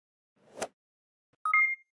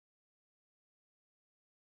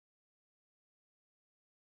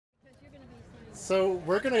So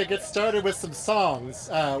we're going to get started with some songs.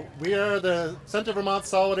 We are the Central Vermont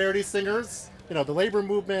Solidarity Singers. You know, the labor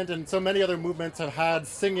movement and so many other movements have had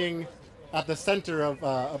singing at the center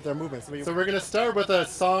of their movements. So we're going to start with a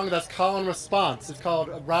song that's call and response. It's called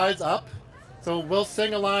Rise Up. So we'll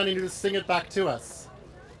sing a line and you just sing it back to us.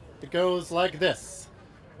 It goes like this.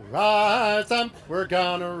 Rise up, we're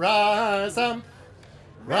gonna rise up.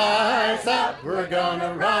 Rise up, we're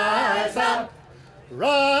gonna rise up.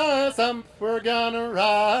 Rise up, we're gonna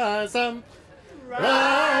rise up.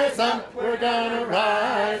 Rise up, we're gonna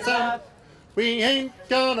rise up. We ain't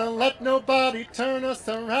gonna let nobody turn us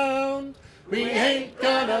around. We ain't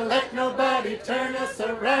gonna let nobody turn us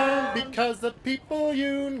around. Because the people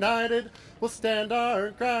united will stand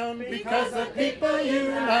our ground. Because the people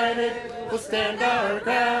united will stand our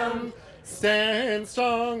ground. Stand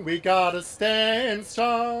strong, we gotta stand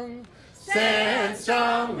strong. Stand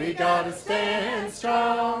strong, we gotta stand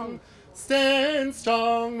strong. Stand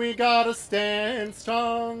strong, we gotta stand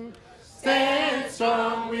strong. Stand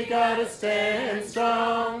strong, we gotta stand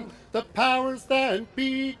strong. The powers that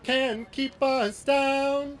be can keep us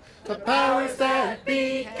down. The powers that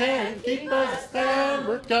be can keep us down.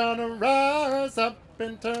 We're gonna rise up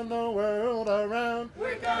and turn the world around.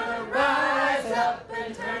 We're gonna rise up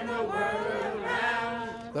and turn the world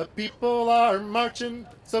around. The people are marching,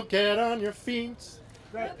 so get on your feet.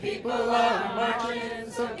 The people are marching,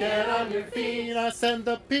 so get on your feet. I said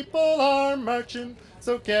the people are marching,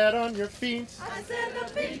 so get on your feet. I said the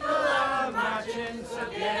people are marching, so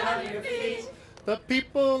get on your feet. The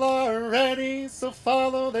people are ready, so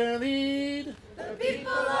follow their lead. The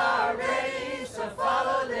people are ready, so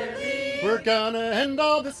follow their lead. We're gonna end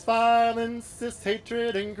all this violence, this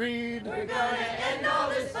hatred and greed. We're gonna end all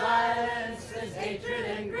this violence, this hatred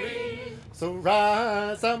and greed. So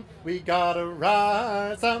rise up, we gotta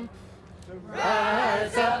rise up.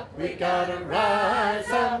 Rise up, we gotta rise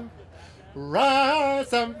up.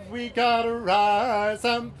 Rise up, we gotta rise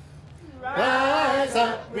up. Rise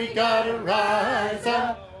up, we gotta rise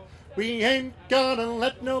up. We ain't gonna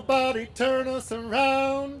let nobody turn us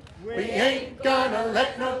around. We ain't gonna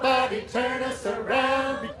let nobody turn us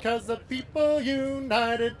around. Because the people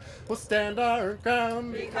united will stand our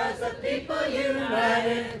ground. Because the people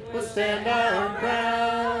united will stand our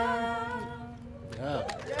ground. Yeah.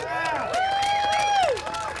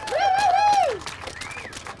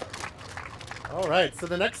 All right, so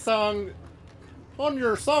the next song on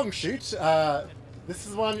your song sheet, this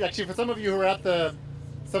is one, actually, for some of you who were at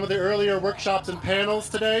some of the earlier workshops and panels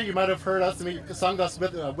today, you might have heard us and you sung us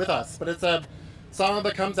with us. But it's a song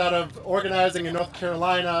that comes out of organizing in North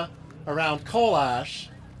Carolina around coal ash,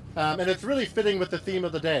 and it's really fitting with the theme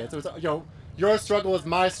of the day. So it's, you know, your struggle is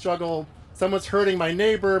my struggle. Someone's hurting my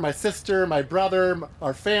neighbor, my sister, my brother,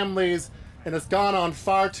 our families, and it's gone on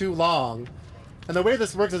far too long. And the way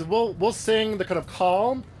this works is we'll sing the kind of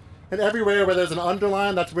call, and everywhere where there's an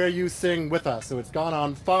underline, that's where you sing with us. So it's gone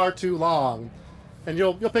on far too long, and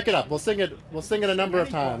you'll pick it up. We'll sing it a number of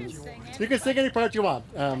times. You can sing any part you want,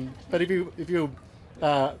 but if you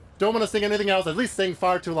don't want to sing anything else, at least sing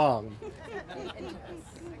far too long.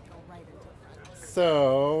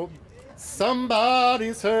 So,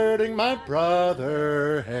 somebody's hurting my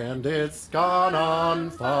brother, and it's gone on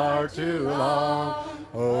far too long.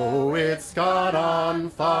 Oh, it's gone on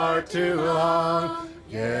far too long.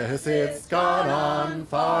 Yes, it's gone on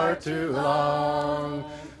far too long.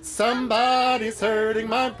 Somebody's hurting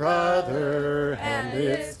my brother, and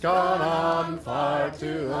it's gone on far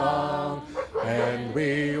too long. And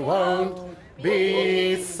we won't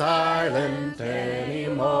be silent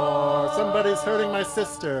anymore. Somebody's hurting my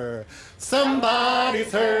sister.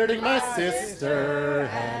 Somebody's hurting my sister,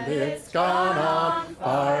 and it's gone on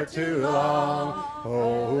far too long.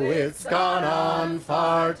 Oh, it's gone on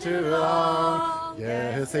far too long.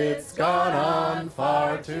 Yes, it's gone on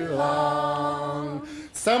far too long.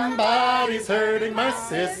 Somebody's hurting my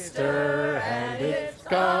sister, and it's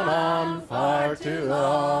gone on far too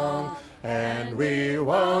long. And we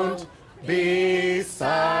won't be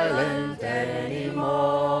silent anymore.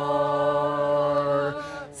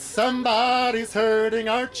 Somebody's hurting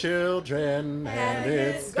our children, and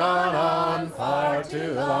it's gone on far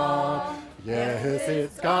too long. Yes,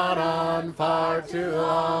 it's gone on far too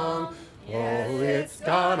long. Oh, it's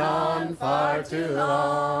gone on far too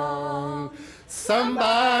long.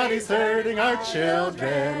 Somebody's hurting our children,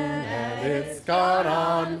 and it's gone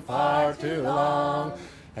on far too long.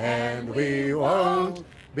 And we won't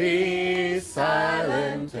be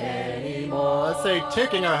silent anymore. Let's say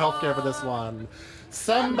taking our health care for this one.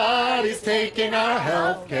 Somebody's taking our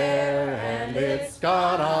health care, and it's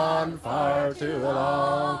gone on far too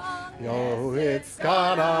long. Oh, it's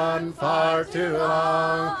gone on far too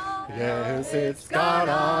long. Yes, it's gone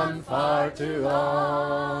on far too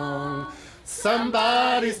long.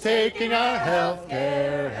 Somebody's taking our health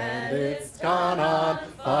care, and it's gone on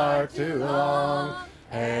far too long.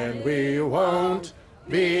 And we won't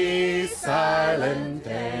be silent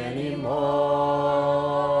anymore.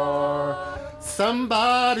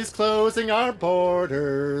 Somebody's closing our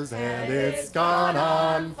borders, and it's gone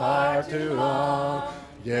on far too long.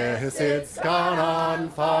 Yes, it's gone on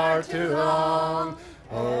far too long.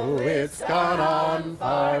 Oh, it's gone on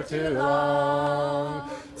far too long.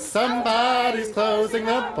 Somebody's closing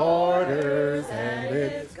the borders, and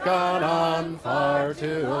it's gone on far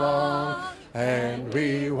too long. And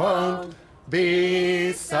we won't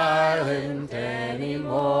be silent anymore.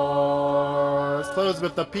 Let's close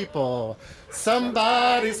with the people.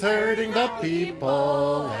 Somebody's hurting the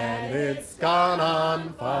people, and it's gone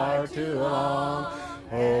on far too long.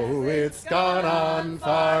 Oh, it's gone on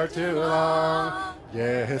far too long.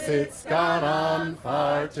 Yes, it's gone on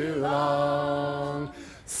far too long.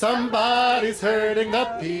 Somebody's hurting the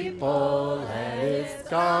people, and it's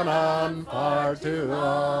gone on far too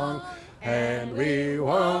long. And we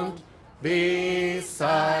won't be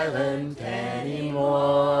silent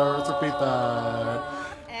anymore. Let's repeat that.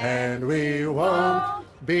 And we won't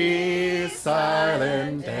be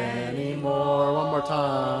silent anymore. One more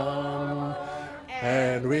time.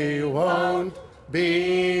 And we won't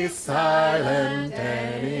be silent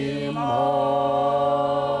anymore.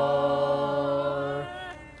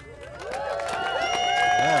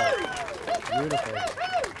 Yeah, beautiful.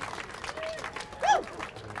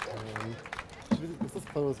 Let's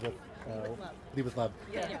close with Lead with Love.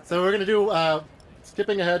 Yeah. So we're going to do,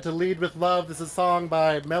 skipping ahead to Lead with Love. This is a song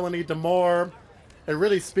by Melanie Demore. It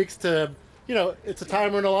really speaks to, you know, it's a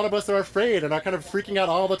time when a lot of us are afraid and are kind of freaking out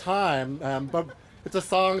all the time. But it's a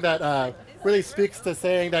song that really speaks to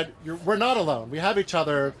saying that we're not alone. We have each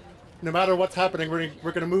other. No matter what's happening, we're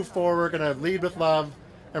going to move forward, we're going to lead with love,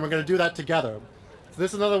 and we're going to do that together. So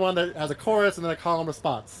this is another one that has a chorus and then a call and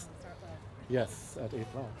response. Yes, at 8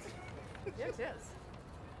 o'clock. Yes, yes.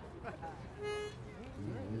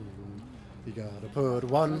 You gotta put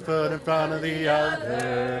one foot in front of the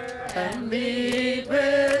other and lead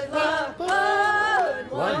with love.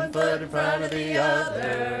 Put one foot in front of the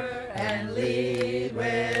other and lead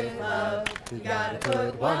with love. You gotta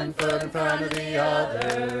put one foot in front of the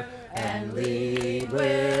other and lead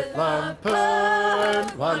with love.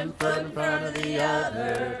 Put one foot in front of the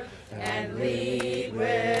other and lead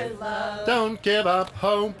with love. Don't give up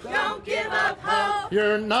hope. Don't give up hope.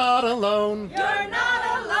 You're not alone. You're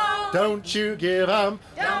not alone. Don't you give up.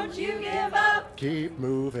 Don't you give up. Keep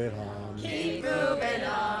moving on. Keep moving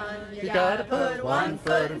on. You gotta put one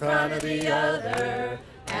foot in front of the other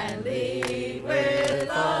and lead with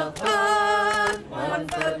love. Put one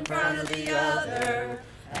foot in front of the other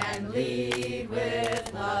and lead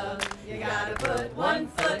with love. You gotta put one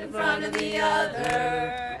foot in front of the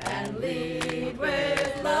other and lead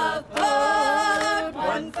with love. Put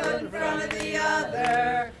one foot in front of the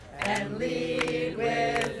other and lead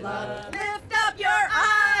with love. Lift up your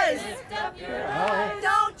eyes. Lift up your eyes.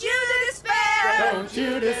 Don't you despair. Don't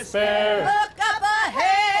you despair. Look up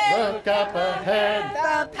ahead. Look up ahead.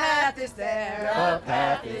 The path is there. The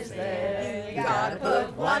path is there. You gotta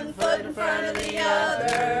put one foot in front of the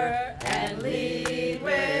other and lead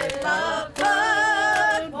with love.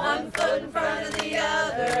 Put one foot in front of the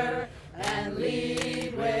other and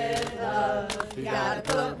lead with love. You gotta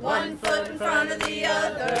put one foot in front of the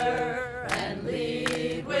other and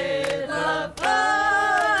lead with love.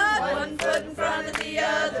 Put one foot in front of the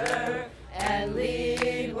other and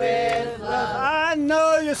lead with love. I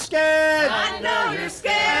know you're scared. I know you're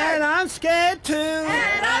scared. And I'm scared too.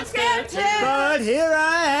 And I'm scared too. But here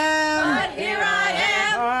I am. But here I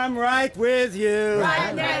am. I'm right with you.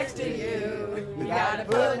 Right next to you. You gotta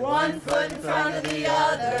put one foot in front of the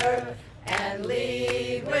other and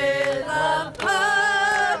lead with love.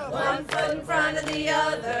 Put one foot in front of the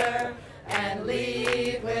other and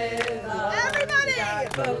lead with love. Everybody! You gotta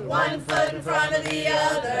put one foot in front of the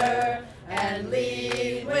other and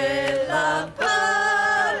lead with love.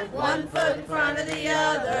 Put one foot in front of the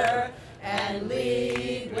other and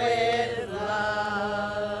lead with love.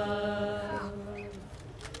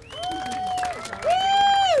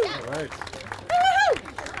 All right.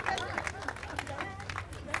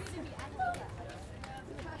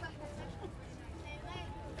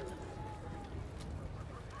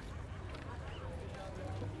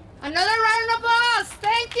 Another round of applause.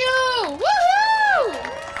 Thank you. Woohoo!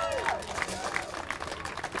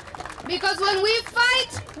 Because when we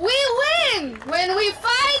fight, we win. When we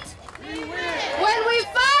fight, we win. When we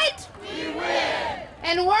fight,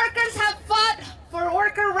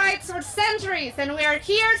 beneficiaries, and we are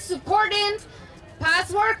here supporting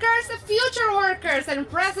past workers, future workers, and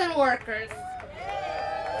present workers.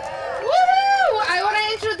 Woohoo! I want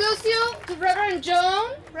to introduce you to Reverend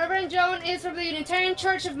Joan. Reverend Joan is from the Unitarian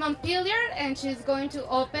Church of Montpelier, and she's going to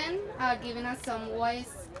open, giving us some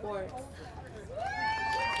wise words.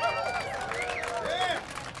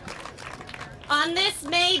 On this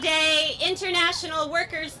May Day, International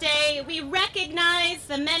Workers' Day, we recognize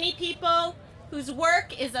the many people whose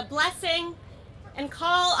work is a blessing and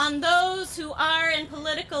call on those who are in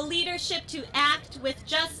political leadership to act with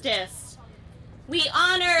justice. We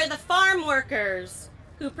honor the farm workers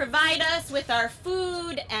who provide us with our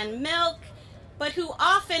food and milk, but who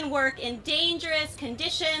often work in dangerous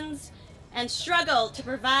conditions and struggle to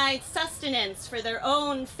provide sustenance for their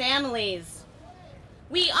own families.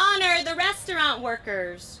 We honor the restaurant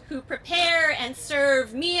workers who prepare and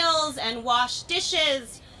serve meals and wash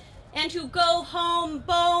dishes, and who go home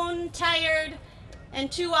bone-tired and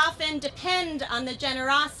too often depend on the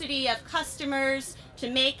generosity of customers to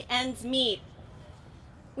make ends meet.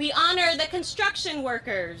 We honor the construction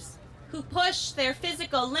workers who push their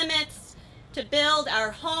physical limits to build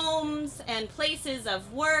our homes and places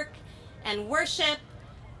of work and worship,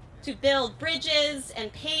 to build bridges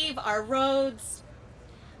and pave our roads.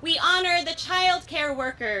 We honor the child care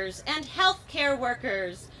workers and health care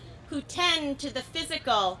workers who tend to the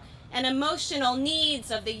physical and emotional needs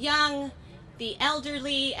of the young, the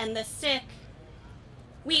elderly, and the sick.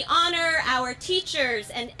 We honor our teachers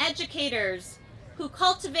and educators who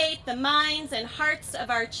cultivate the minds and hearts of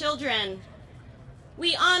our children.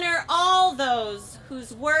 We honor all those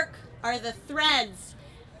whose work are the threads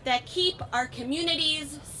that keep our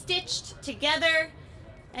communities stitched together,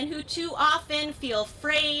 and who too often feel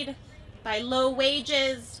frayed by low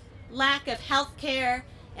wages, lack of health care,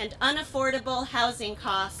 and unaffordable housing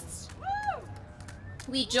costs.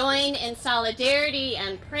 We join in solidarity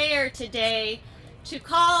and prayer today to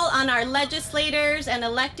call on our legislators and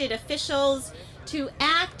elected officials to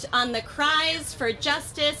act on the cries for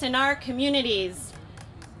justice in our communities.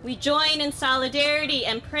 We join in solidarity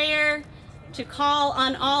and prayer to call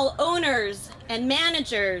on all owners and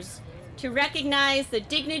managers to recognize the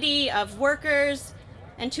dignity of workers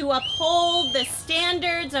and to uphold the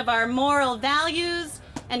standards of our moral values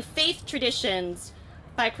and faith traditions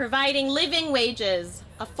by providing living wages,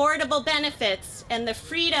 affordable benefits, and the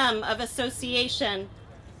freedom of association.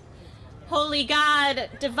 Holy God,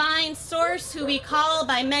 divine source who we call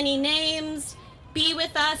by many names, be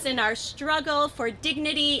with us in our struggle for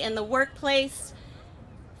dignity in the workplace,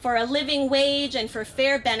 for a living wage, and for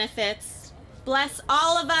fair benefits. Bless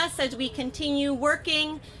all of us as we continue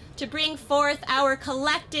working to bring forth our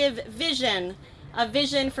collective vision, a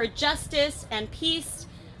vision for justice and peace,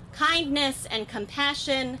 kindness and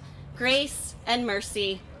compassion, grace and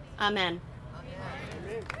mercy. Amen.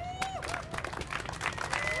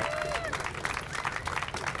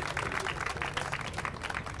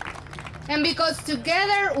 And because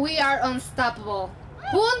together we are unstoppable.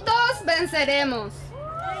 Juntos venceremos.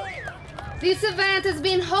 This event is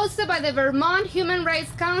being hosted by the Vermont Human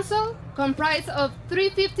Rights Council, comprised of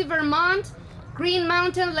 350 Vermont, Green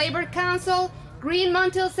Mountain Labor Council, Green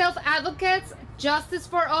Mountain Self-Advocates, Justice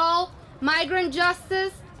for All, Migrant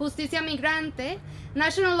Justice, Justicia Migrante,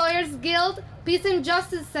 National Lawyers Guild, Peace and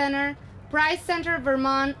Justice Center, Price Center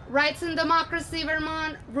Vermont, Rights and Democracy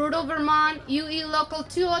Vermont, Rural Vermont, UE Local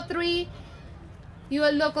 203,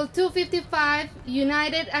 UL Local 255,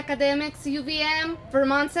 United Academics UVM,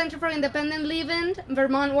 Vermont Center for Independent Living,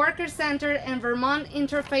 Vermont Workers Center, and Vermont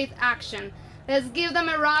Interfaith Action. Let's give them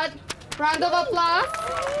a round of applause.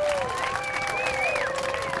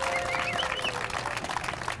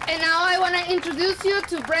 And now I want to introduce you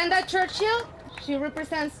to Brenda Churchill. She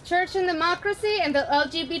represents Church and Democracy and the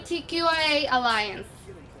LGBTQIA Alliance.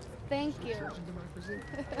 Thank you.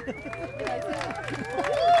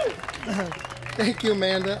 Thank you,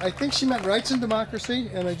 Amanda. I think she meant rights and democracy,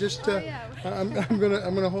 and I just I'm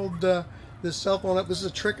gonna hold this cell phone up. This is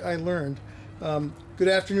a trick I learned. Good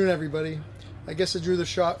afternoon, everybody. I guess I drew the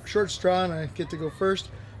short straw, and I get to go first.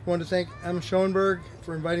 I want to thank Emma Schoenberg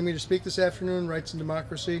for inviting me to speak this afternoon, Rights and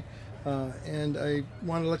Democracy, and I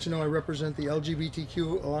want to let you know I represent the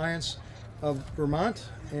LGBTQ Alliance of Vermont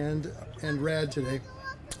and RAD today.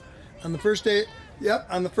 On the first day,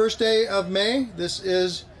 on the first day of May, this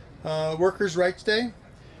is Workers' Rights Day.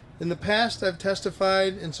 In the past, I've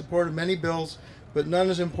testified in support of many bills, but none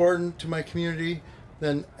as important to my community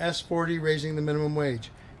than S40, raising the minimum wage,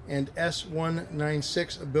 and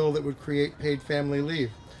S196, a bill that would create paid family leave.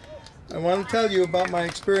 I want to tell you about my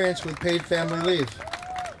experience with paid family leave.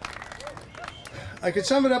 I could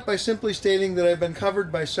sum it up by simply stating that I've been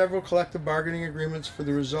covered by several collective bargaining agreements for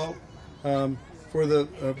the result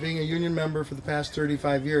being a union member for the past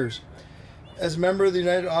 35 years. As a member of the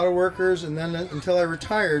United Auto Workers, and then until I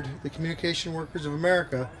retired, the Communication Workers of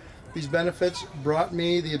America, these benefits brought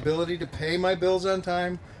me the ability to pay my bills on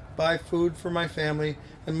time, buy food for my family,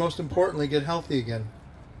 and most importantly, get healthy again.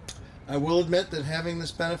 I will admit that having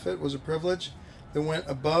this benefit was a privilege that went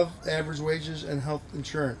above average wages and health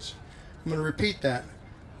insurance. I'm going to repeat that.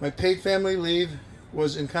 My paid family leave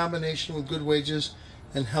was in combination with good wages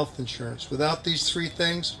and health insurance. Without these three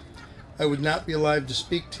things, I would not be alive to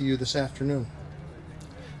speak to you this afternoon.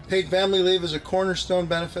 Paid family leave is a cornerstone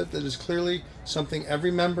benefit that is clearly something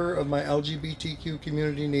every member of my LGBTQ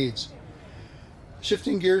community needs.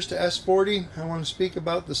 Shifting gears to S40, I want to speak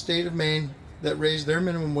about the state of Maine that raised their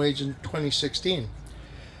minimum wage in 2016.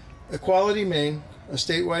 Equality Maine, a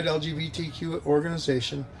statewide LGBTQ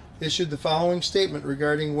organization, issued the following statement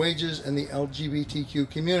regarding wages and the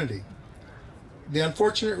LGBTQ community. The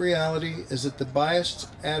unfortunate reality is that the biased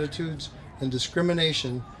attitudes and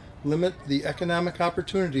discrimination limit the economic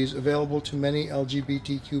opportunities available to many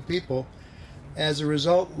LGBTQ people. As a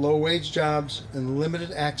result, low-wage jobs and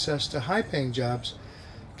limited access to high-paying jobs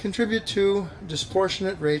contribute to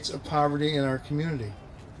disproportionate rates of poverty in our community.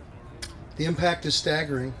 The impact is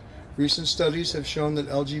staggering. Recent studies have shown that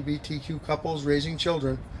LGBTQ couples raising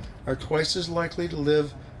children are twice as likely to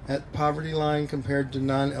live at poverty line compared to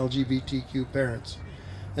non-LGBTQ parents.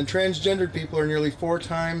 And transgendered people are nearly 4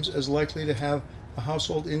 times as likely to have a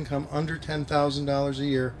household income under $10,000 a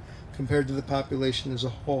year compared to the population as a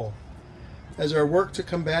whole. As our work to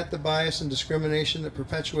combat the bias and discrimination that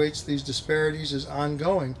perpetuates these disparities is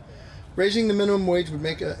ongoing, raising the minimum wage would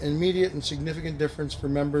make an immediate and significant difference for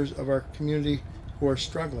members of our community who are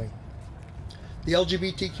struggling. The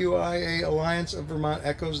LGBTQIA Alliance of Vermont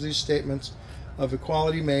echoes these statements of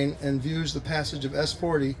Equality Maine and views the passage of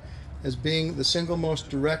S40 as being the single most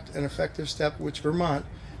direct and effective step which Vermont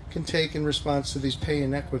can take in response to these pay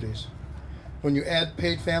inequities. When you add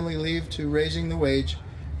paid family leave to raising the wage,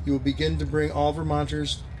 you will begin to bring all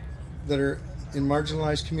Vermonters that are in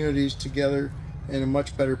marginalized communities together in a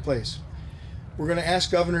much better place. We're going to ask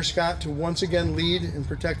Governor Scott to once again lead in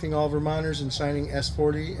protecting all Vermonters in signing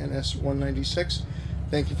S40 and S196.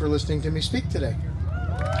 Thank you for listening to me speak today.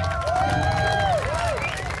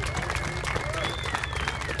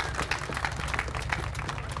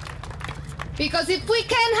 Because if we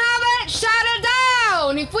can't have it, shut it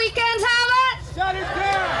down. If we can't have it, Shut it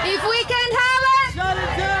down! if we can't have it, Shut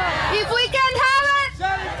it down! if we can't have it,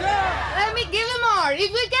 Shut it down! let me give you more.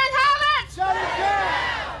 If we can't have it. Shut it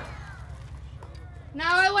down!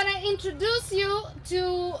 Now I want to introduce you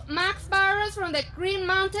to Max Barros from the Green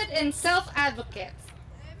Mountain and Self Advocates.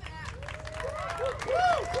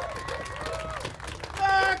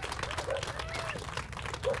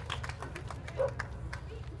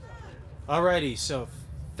 Alrighty, so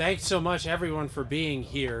thanks so much everyone for being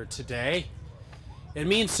here today. It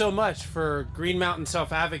means so much for Green Mountain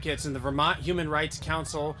Self Advocates and the Vermont Human Rights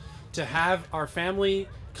Council to have our family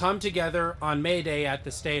come together on May Day at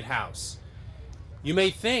the State House. You may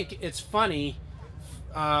think it's funny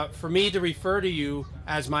for me to refer to you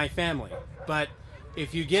as my family, but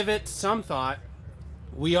if you give it some thought,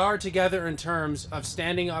 we are together in terms of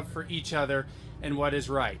standing up for each other and what is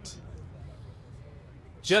right.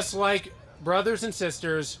 Just like brothers and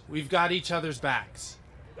sisters, we've got each other's backs.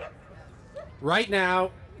 Right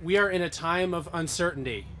now, we are in a time of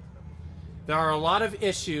uncertainty. There are a lot of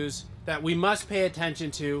issues that we must pay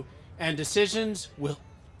attention to, and decisions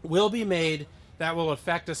will be made that will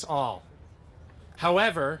affect us all.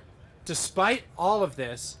 However, despite all of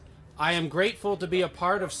this, I am grateful to be a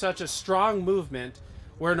part of such a strong movement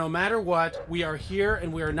where no matter what, we are here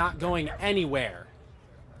and we are not going anywhere.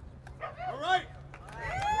 All right!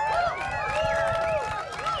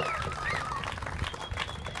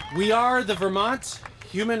 We are the Vermont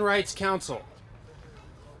Human Rights Council.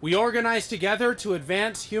 We organize together to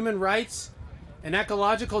advance human rights and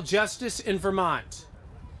ecological justice in Vermont.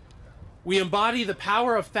 We embody the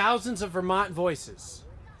power of thousands of Vermont voices.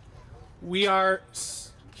 Here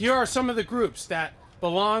are some of the groups that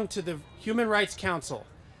belong to the Human Rights Council: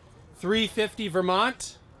 350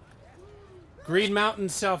 Vermont, Green Mountain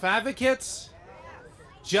Self Advocates,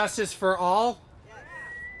 Justice for All,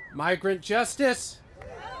 Migrant Justice,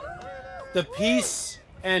 the Peace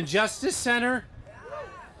and Justice Center,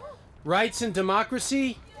 Rights and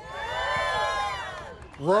Democracy,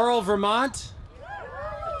 Rural Vermont,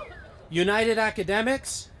 United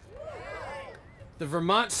Academics, the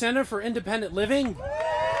Vermont Center for Independent Living,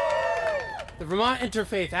 the Vermont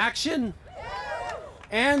Interfaith Action,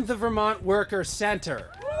 and the Vermont Worker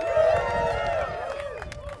Center.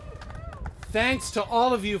 Thanks to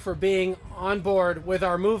all of you for being on board with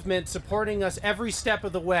our movement, supporting us every step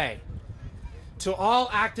of the way. To all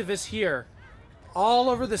activists here, all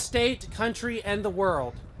over the state, country, and the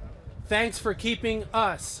world, thanks for keeping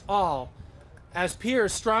us all as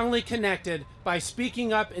peers strongly connected by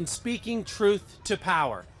speaking up and speaking truth to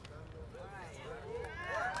power.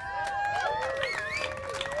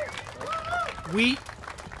 We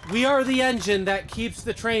are the engine that keeps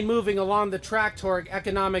the train moving along the track toward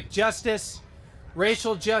economic justice,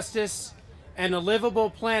 racial justice, and a livable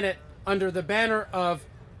planet under the banner of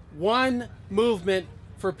one movement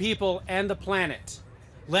for people and the planet.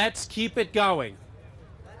 Let's keep it going.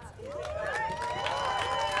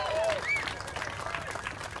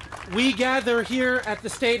 We gather here at the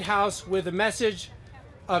State House with a message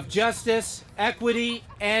of justice, equity,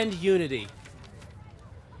 and unity.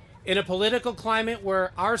 In a political climate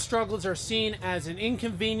where our struggles are seen as an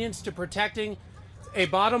inconvenience to protecting a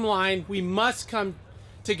bottom line, we must come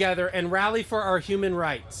together and rally for our human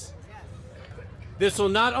rights. This will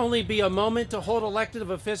not only be a moment to hold elected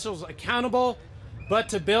officials accountable, but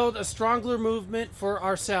to build a stronger movement for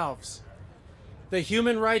ourselves. The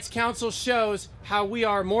Human Rights Council shows how we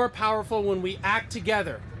are more powerful when we act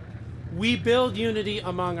together. We build unity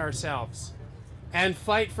among ourselves and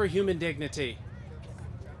fight for human dignity.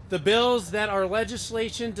 The bills that our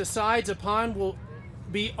legislation decides upon will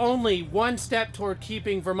be only one step toward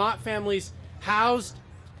keeping Vermont families housed,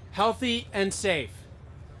 healthy, and safe.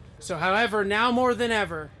 So, however, now more than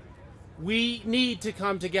ever, we need to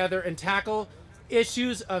come together and tackle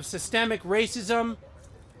issues of systemic racism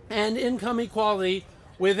and income equality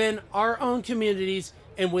within our own communities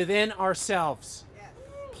and within ourselves.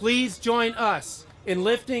 Please join us in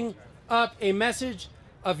lifting up a message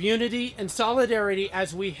of unity and solidarity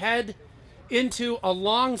as we head into a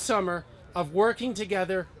long summer of working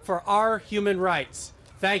together for our human rights.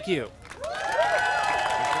 Thank you.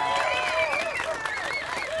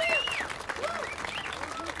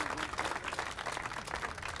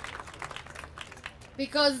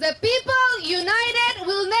 Because the people united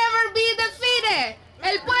will never be defeated.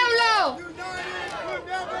 El pueblo.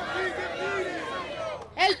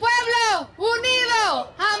 El pueblo unido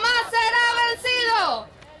jamás será vencido.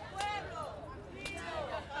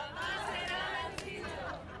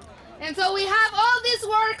 And so we have all these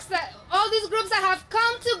groups that have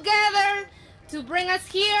come together to bring us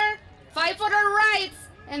here, fight for our rights,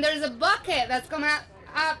 and there's a bucket that's coming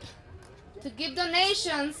up to give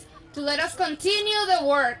donations to let us continue the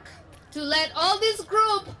work, to let all this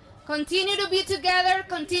group continue to be together,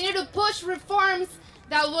 continue to push reforms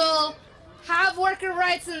that will have worker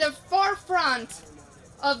rights in the forefront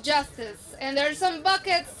of justice. And there's some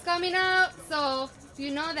buckets coming out, so if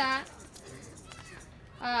you know that,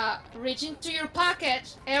 reach into your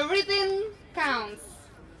pocket. Everything counts.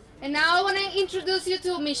 And now I want to introduce you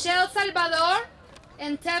to Michelle Salvador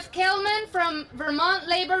and Tev Kelman from Vermont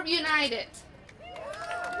Labor United.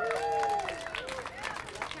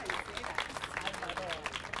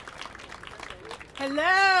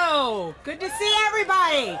 Hello, good to see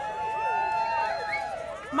everybody.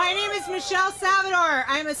 My name is Michelle Salvador.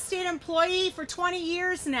 I'm a state employee for 20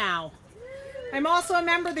 years now. I'm also a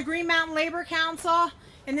member of the Green Mountain Labor Council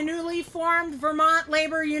and the newly formed Vermont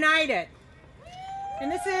Labor United.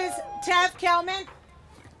 And this is Tev Kelman.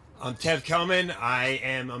 I'm Tev Kelman. I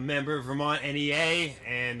am a member of Vermont NEA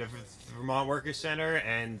and the Vermont Workers Center,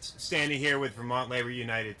 and standing here with Vermont Labor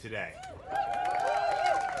United today.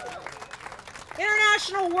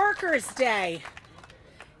 International Workers' Day.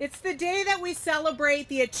 It's the day that we celebrate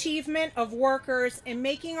the achievement of workers in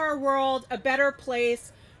making our world a better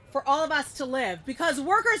place for all of us to live, because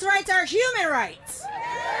workers' rights are human rights.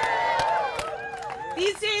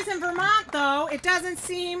 These days in Vermont, though, it doesn't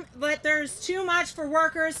seem that there's too much for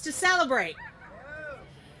workers to celebrate.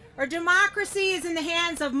 Our democracy is in the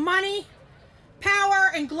hands of money,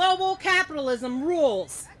 power, and global capitalism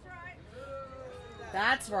rules.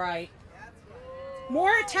 That's right.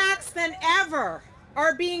 More attacks than ever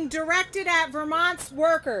are being directed at Vermont's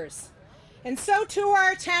workers, and so too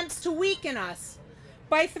are attempts to weaken us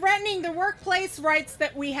by threatening the workplace rights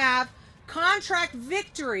that we have, contract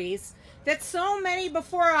victories that so many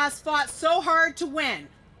before us fought so hard to win.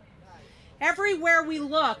 Everywhere we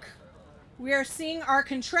look, we are seeing our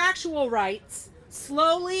contractual rights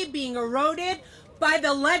slowly being eroded by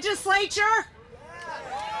the legislature,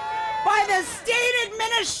 by the state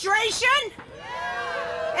administration,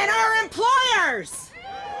 and our employers.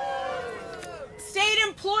 State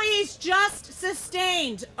employees just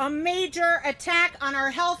sustained a major attack on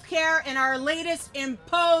our health care in our latest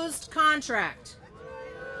imposed contract.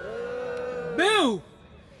 Boo!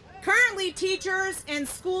 Currently, teachers and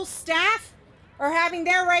school staff are having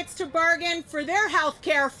their rights to bargain for their health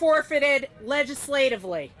care forfeited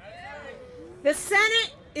legislatively. The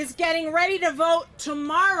Senate is getting ready to vote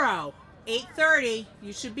tomorrow, 8:30,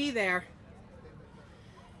 you should be there,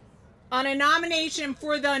 on a nomination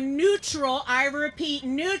for the neutral, I repeat,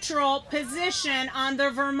 neutral position on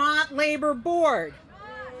the Vermont Labor Board.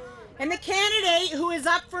 And the candidate who is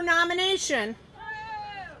up for nomination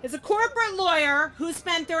is a corporate lawyer who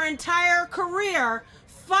spent their entire career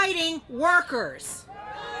fighting workers,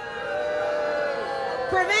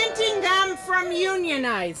 preventing them from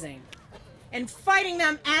unionizing, and fighting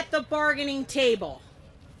them at the bargaining table.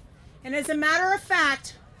 And as a matter of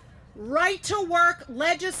fact, right to work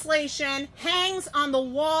legislation hangs on the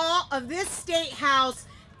wall of this state house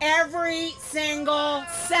every single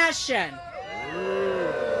session.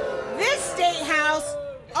 This state house,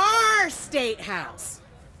 our state house.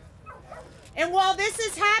 And while this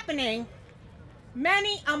is happening,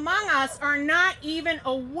 many among us are not even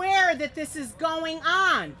aware that this is going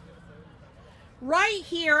on right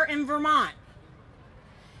here in Vermont,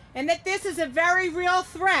 and that this is a very real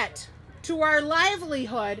threat to our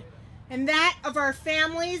livelihood and that of our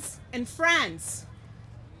families and friends.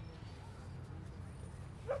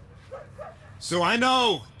 So I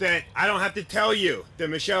know that I don't have to tell you that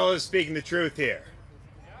Michelle is speaking the truth here,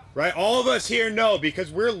 right? All of us here know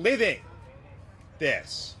because we're living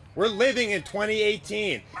this. We're living in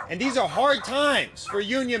 2018, and these are hard times for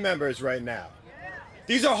union members right now.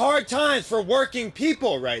 These are hard times for working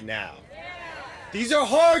people right now. These are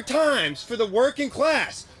hard times for the working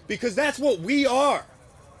class, because that's what we are.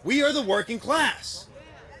 We are the working class.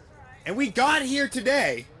 And we got here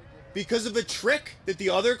today because of a trick that the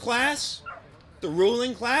other class, the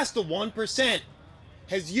ruling class, the 1%,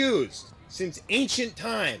 has used since ancient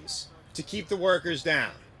times to keep the workers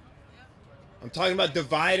down. I'm talking about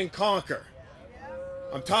divide and conquer.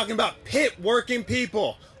 I'm talking about pit working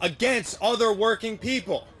people against other working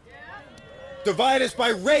people. Divide us by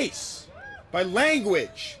race, by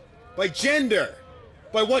language, by gender,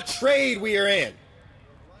 by what trade we are in,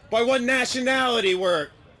 by what nationality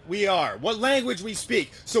we are, what language we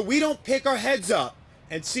speak, so we don't pick our heads up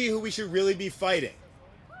and see who we should really be fighting.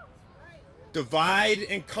 Divide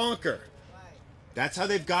and conquer. That's how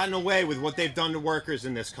they've gotten away with what they've done to workers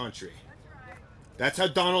in this country. That's how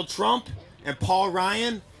Donald Trump and Paul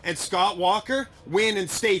Ryan and Scott Walker win in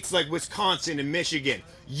states like Wisconsin and Michigan,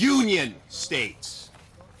 union states.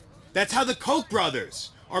 That's how the Koch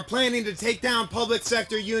brothers are planning to take down public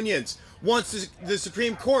sector unions once the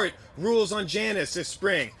Supreme Court rules on Janus this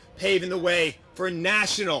spring, paving the way for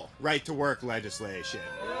national right-to-work legislation.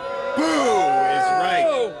 Boo is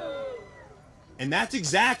right. And that's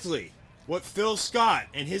exactly what Phil Scott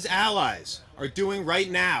and his allies are doing right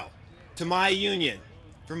now to my union,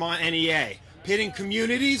 Vermont NEA, pitting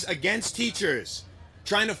communities against teachers,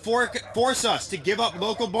 trying to force us to give up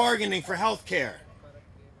local bargaining for health care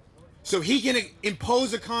so he can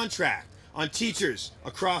impose a contract on teachers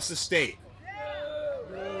across the state.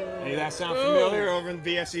 Any of that sound familiar over in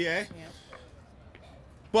the VSEA? Yeah.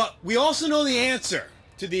 But we also know the answer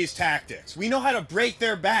to these tactics. We know how to break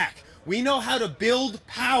their back. We know how to build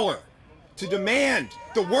power to demand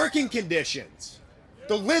the working conditions,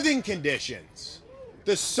 the living conditions,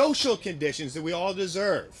 the social conditions that we all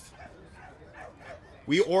deserve.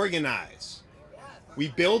 We organize, we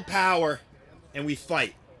build power, and we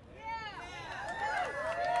fight.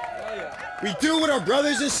 We do what our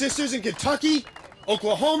brothers and sisters in Kentucky,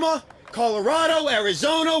 Oklahoma, Colorado,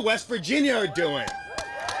 Arizona, West Virginia are doing.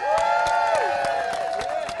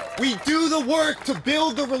 We do the work to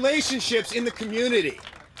build the relationships in the community.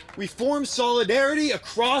 We form solidarity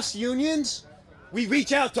across unions. We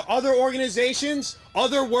reach out to other organizations,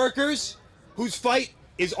 other workers, whose fight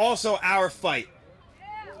is also our fight.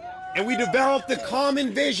 And we develop the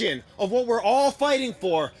common vision of what we're all fighting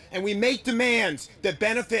for, and we make demands that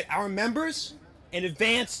benefit our members and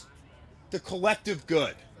advance the collective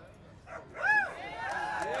good.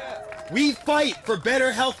 We fight for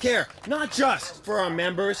better health care, not just for our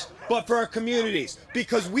members, but for our communities,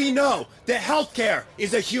 because we know that health care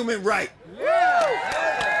is a human right.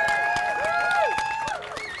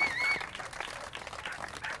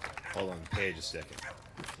 Hold on the page a second.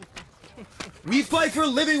 We fight for a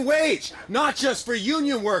living wage, not just for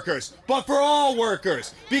union workers, but for all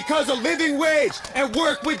workers, because a living wage and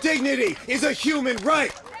work with dignity is a human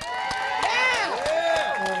right.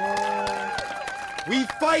 We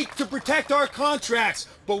fight to protect our contracts,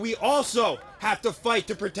 but we also have to fight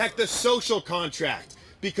to protect the social contract,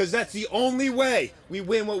 because that's the only way we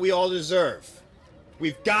win what we all deserve.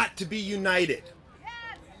 We've got to be united.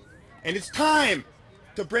 And it's time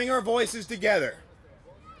to bring our voices together.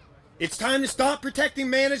 It's time to stop protecting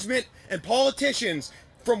management and politicians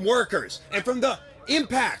from workers and from the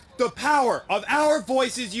impact, the power of our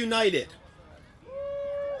voices united.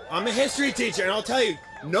 I'm a history teacher, and I'll tell you,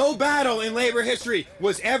 no battle in labor history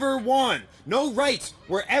was ever won. No rights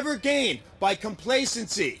were ever gained by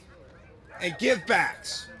complacency and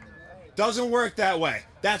give-backs. Doesn't work that way.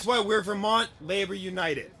 That's why we're Vermont Labor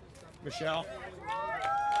United. Michelle?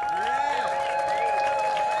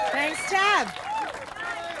 Thanks, Tab.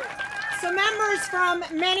 So members from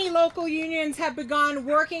many local unions have begun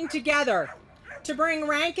working together to bring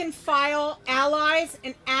rank and file allies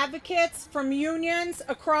and advocates from unions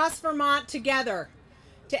across Vermont together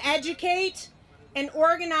to educate and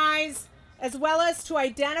organize, as well as to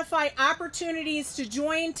identify opportunities to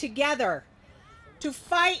join together to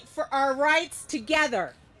fight for our rights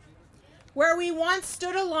together. Where we once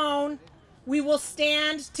stood alone, we will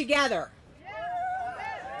stand together.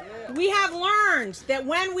 We have learned that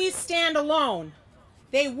when we stand alone,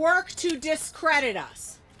 they work to discredit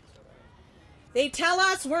us. They tell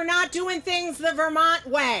us we're not doing things the Vermont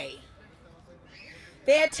way.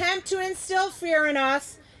 They attempt to instill fear in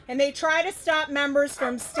us, and they try to stop members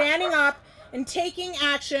from standing up and taking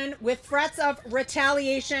action with threats of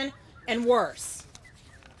retaliation and worse.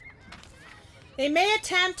 They may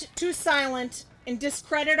attempt to silence and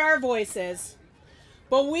discredit our voices,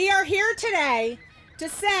 but we are here today to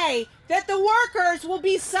say that the workers will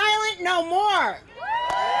be silent no more.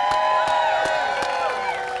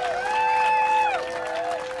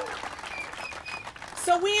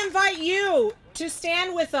 So we invite you to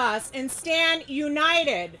stand with us and stand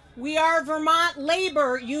united. We are Vermont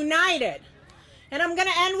Labor United. And I'm going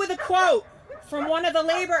to end with a quote from one of the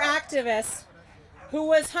labor activists who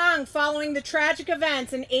was hung following the tragic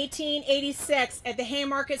events in 1886 at the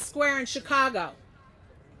Haymarket Square in Chicago.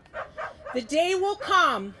 The day will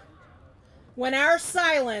come when our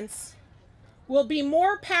silence will be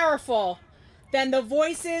more powerful than the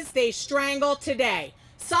voices they strangle today.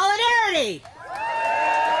 Solidarity!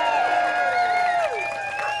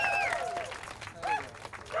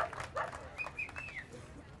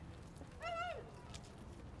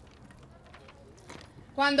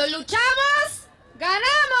 Cuando luchamos,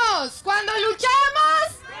 ganamos. Cuando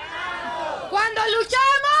luchamos, ganamos. Cuando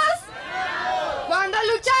luchamos, ganamos. Cuando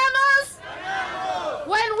luchamos, ganamos.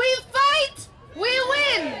 When we fight, we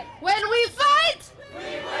win. When we fight, we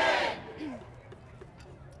win.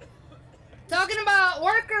 Talking about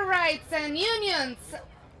worker rights and unions,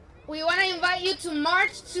 we want to invite you to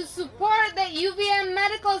march to support the UVM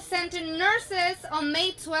Medical Center nurses on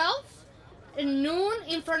May 12th. At noon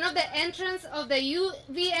in front of the entrance of the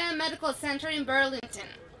UVM Medical Center in Burlington.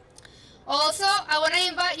 Also, I want to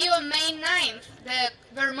invite you on May 9th. The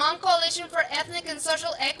Vermont Coalition for Ethnic and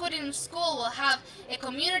Social Equity in School will have a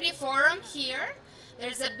community forum here.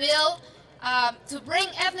 There's a bill to bring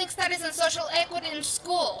ethnic studies and social equity in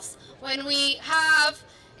schools. When we have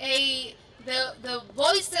the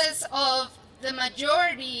voices of the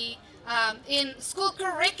majority in school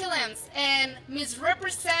curriculums and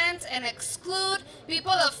misrepresent and exclude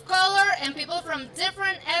people of color and people from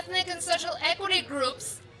different ethnic and social equity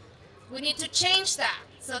groups, we need to change that.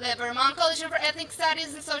 So the Vermont Coalition for Ethnic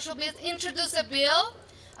Studies and Social Bills introduced a bill.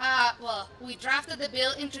 We drafted the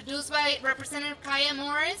bill introduced by Representative Kaya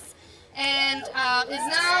Morris, and is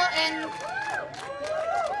now in,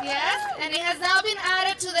 yes, and it has now been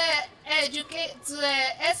added to the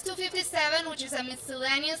S257, which is a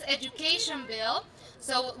miscellaneous education bill.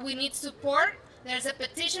 So we need support. There's a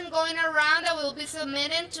petition going around that we'll be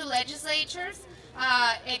submitting to legislatures.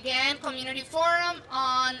 Again, community forum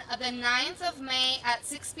on the 9th of May at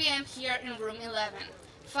 6 p.m. here in room 11.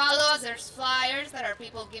 Follow us. There's flyers that are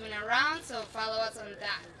people giving around, so follow us on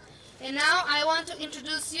that. And now I want to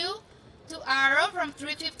introduce you to Aro from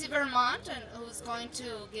 350 Vermont, and who's going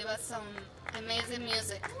to give us some amazing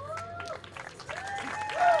music.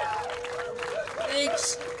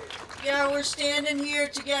 Thanks. Yeah, we're standing here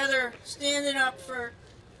together, standing up for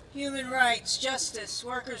human rights, justice,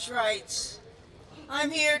 workers' rights. I'm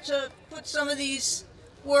here to put some of these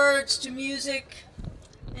words to music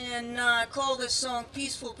and call this song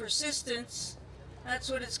Peaceful Persistence. That's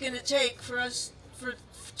what it's going to take for us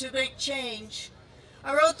to make change.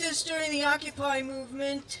 I wrote this during the Occupy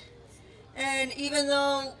movement, and even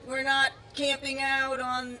though we're not camping out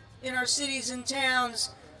in our cities and towns,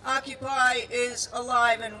 Occupy is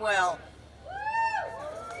alive and well.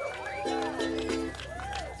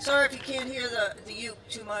 Sorry if you can't hear the uke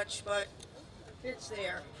too much, but it's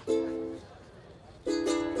there.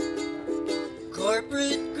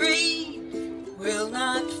 Corporate greed will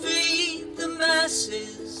not feed the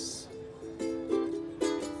masses.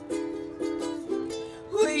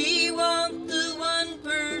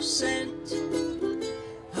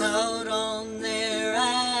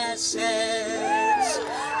 assets.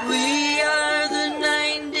 We are the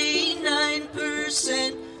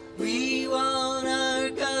 99%. We want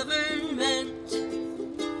our government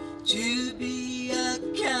to be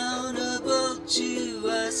accountable to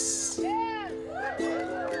us.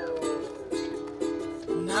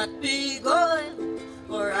 Not big oil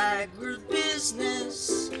or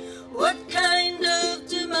agribusiness. What kind of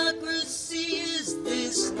democracy is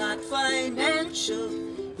this? Not financial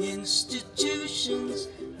institutions.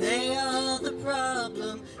 They are the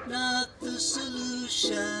problem, not the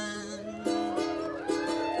solution.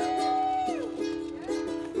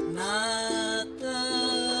 Not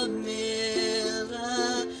the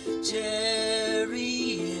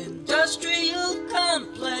military industrial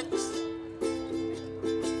complex.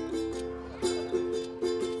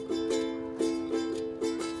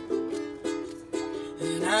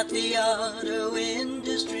 Not the auto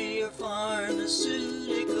industry or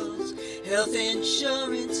pharmaceuticals. Health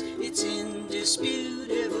insurance, it's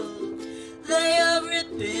indisputable. They are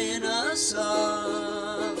ripping us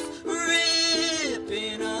off,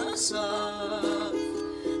 ripping us off.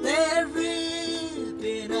 They're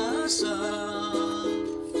ripping us off,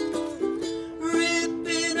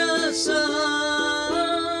 ripping us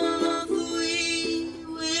off. We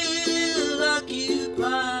will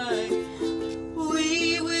occupy.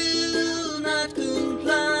 We will not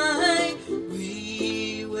comply.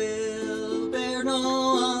 We will bear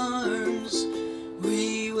no arms.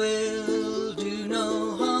 We will do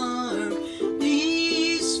no harm.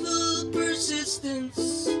 Peaceful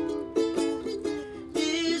persistence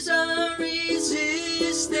is our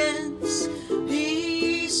resistance.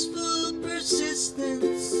 Peaceful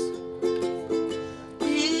persistence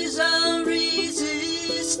is our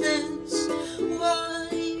resistance. Why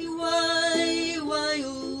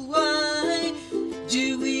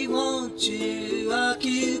do we want to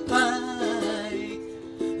occupy?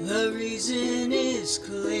 The reason is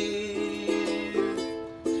clear.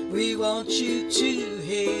 We want you to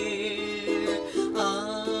hear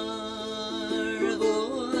our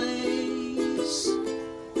voice,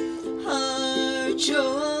 our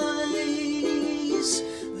choice.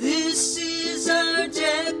 This is our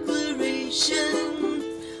declaration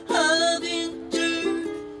of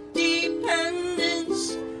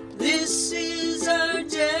interdependence. This is our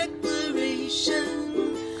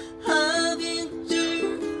declaration of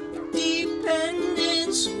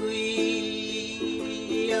interdependence.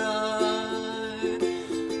 We are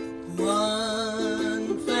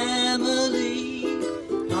one family,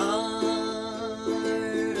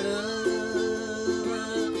 part of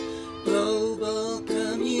a global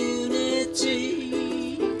community.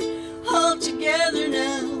 All together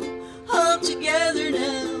now, all together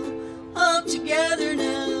now. All together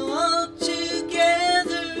now, all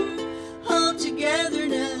together, all together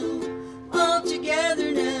now, all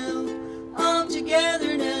together now, all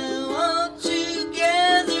together now, all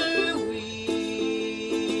together.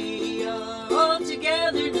 We are all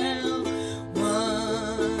together now,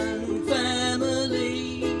 one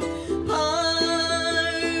family,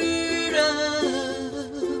 part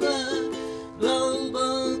of a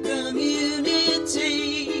global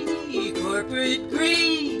community. Corporate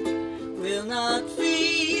greed will not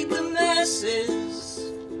feed the masses.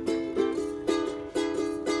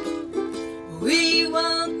 We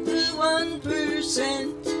want the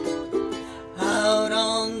 1% out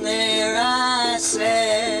on their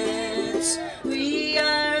assets. We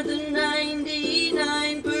are the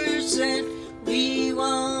 99%. We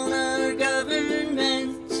want our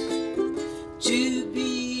government to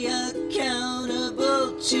be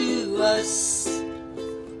accountable to us.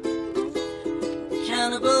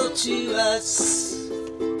 Accountable to us,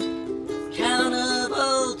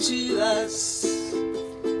 accountable to us,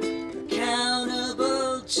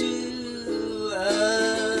 accountable to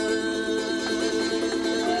us.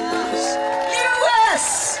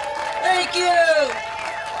 US! Thank you!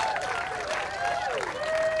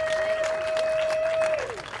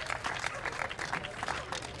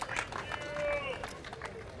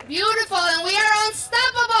 Beautiful, and we are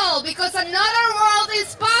unstoppable because another world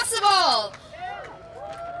is possible.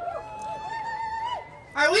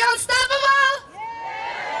 Are we unstoppable?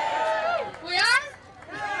 We are?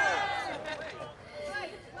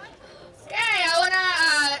 Okay, I want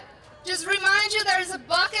to just remind you there's a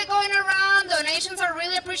bucket going around. Donations are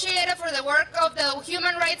really appreciated for the work of the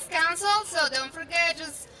Human Rights Council, so don't forget,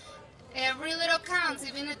 just every little counts,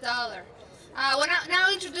 even $1. I want to now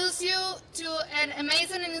introduce you to an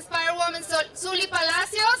amazing and inspired woman, Zully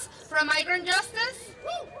Palacios from Migrant Justice.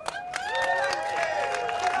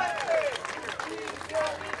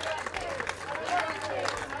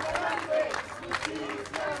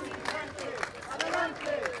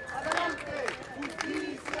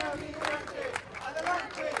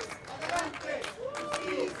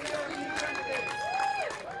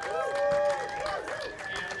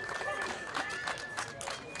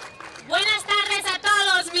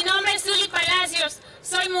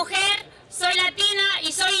 soy mujer, soy latina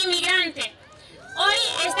y soy inmigrante. Hoy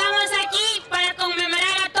estamos aquí para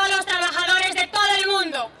conmemorar a todos los trabajadores de todo el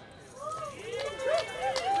mundo.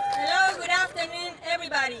 Hello, good afternoon,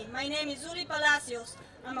 everybody. My name is Zuli Palacios.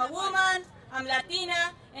 I'm a woman, I'm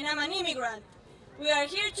Latina, and I'm an immigrant. We are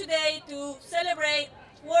here today to celebrate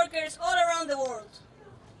workers all around the world.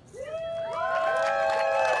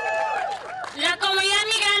 La comunidad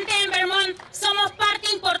migrante en Vermont somos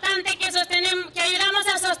parte importante que ayudamos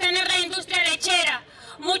a sostener la industria lechera.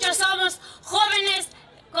 Muchos somos jóvenes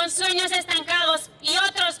con sueños estancados y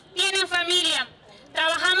otros tienen familia.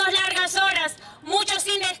 Trabajamos largas horas, muchos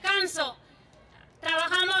sin descanso.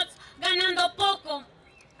 Trabajamos ganando poco.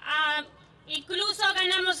 Incluso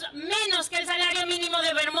ganamos menos que el salario mínimo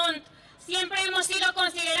de Vermont. Siempre hemos sido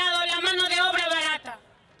considerados la mano de obra barata.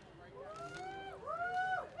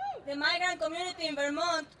 The migrant community in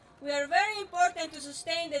Vermont, we are very important to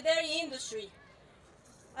sustain the dairy industry.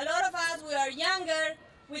 A lot of us, we are younger,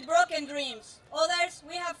 with broken dreams. Others,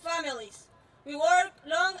 we have families. We work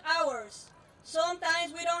long hours.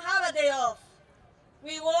 Sometimes we don't have a day off.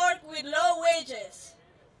 We work with low wages,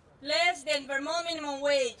 less than Vermont minimum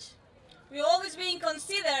wage. We've always been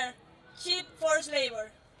considered cheap forced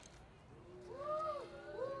labor.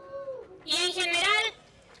 Y en general,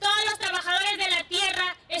 todos los trabajadores de la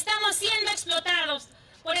tierra estamos siendo explotados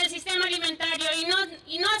por el sistema alimentario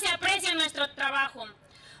y no se aprecia nuestro trabajo.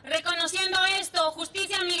 Reconociendo esto,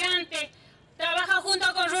 Justicia Migrante trabaja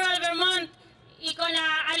junto con Rural Vermont y con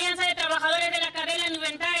la Alianza de Trabajadores de la Cadena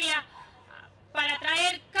Alimentaria para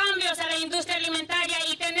traer cambios a la industria alimentaria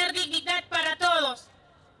y tener dignidad para todos.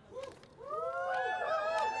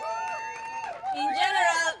 In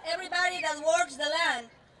general, everybody that works the land,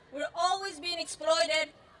 we're always being exploited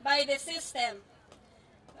by the system.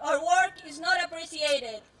 Our work is not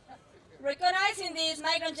appreciated. Recognizing this,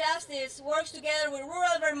 Migrant Justice works together with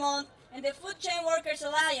Rural Vermont and the Food Chain Workers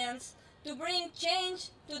Alliance to bring change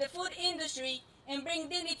to the food industry and bring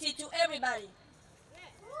dignity to everybody.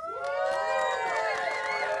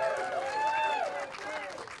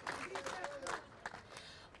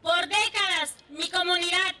 Por décadas, mi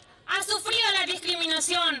comunidad ha sufrido la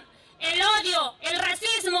discriminación, el odio, el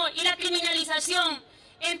racismo y la criminalización.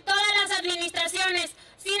 En todas las administraciones,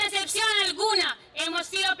 sin excepción alguna, hemos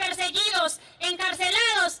sido perseguidos,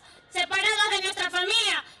 encarcelados, separados de nuestra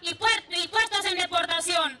familia y puestos en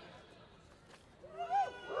deportación.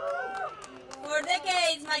 For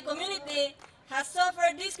decades, my community has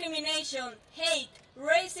suffered discrimination, hate,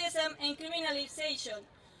 racism, and criminalization.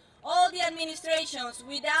 All the administrations,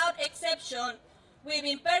 without exception, we've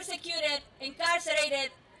been persecuted,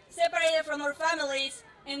 incarcerated, separated from our families,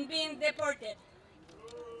 and been deported.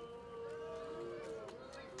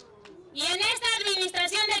 Y en esta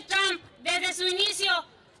administración de Trump, desde su inicio,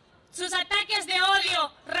 sus ataques de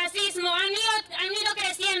odio, racismo han ido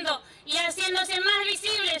creciendo y haciéndose más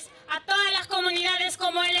visibles a todas las comunidades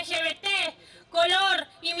como LGBT, color,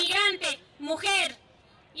 inmigrante, mujer.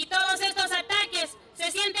 Y todos estos ataques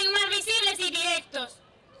se sienten más visibles y directos.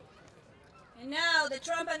 And now the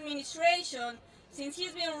Trump administration, since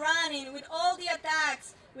he's been running with all the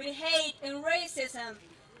attacks, with hate and racism,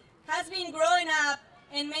 has been growing up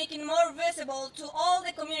and making more visible to all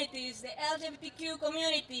the communities, the LGBTQ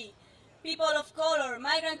community, people of color,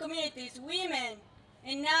 migrant communities, women.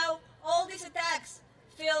 And now all these attacks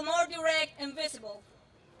feel more direct and visible.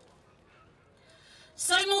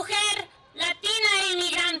 Soy mujer, latina e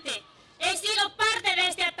inmigrante. He sido parte de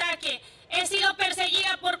este ataque. He sido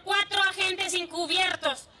perseguida por 4 agentes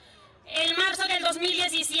encubiertos en marzo del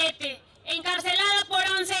 2017, encarcelada por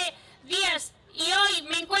 11 días y hoy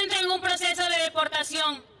me encuentro en un proceso de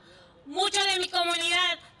deportación. Muchos de mi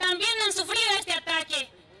comunidad también han sufrido este ataque,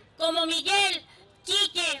 como Miguel,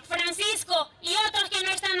 Quique, Francisco y otros que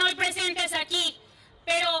no están hoy presentes aquí.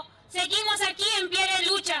 Pero seguimos aquí en pie de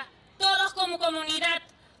lucha, todos como comunidad,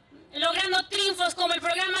 logrando triunfos como el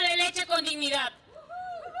programa de leche con dignidad.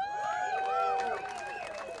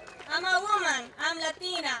 I'm a woman, I'm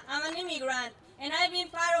Latina, I'm an immigrant, and I've been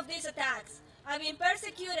part of these attacks. I've been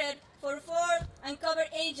persecuted for 4 uncovered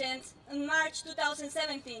agents in March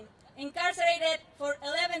 2017, incarcerated for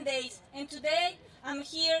 11 days, and today I'm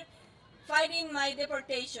here fighting my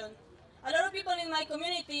deportation. A lot of people in my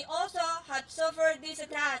community also have suffered this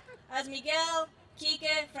attack, as Miguel,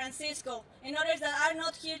 Quique, Francisco, and others that are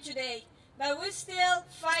not here today. But we're still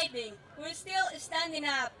fighting, we're still standing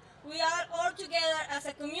up. We are all together as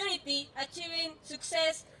a community achieving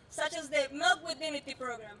success such as the Milk with Dignity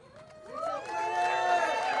program.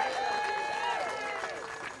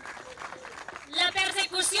 La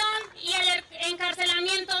persecución y el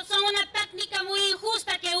encarcelamiento son una táctica muy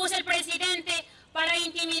injusta que usa el presidente para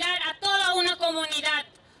intimidar intimidar a toda una comunidad,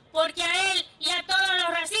 porque a él y a todos los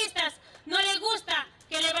racistas no les gusta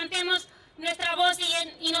que levantemos nuestra voz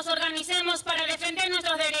y nos organicemos para defender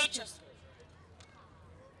nuestros derechos.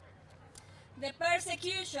 The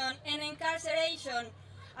persecution and incarceration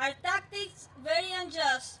are tactics very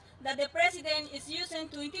unjust that the president is using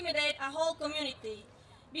to intimidate a whole community.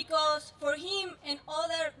 Because for him and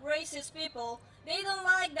other racist people, they don't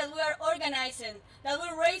like that we are organizing, that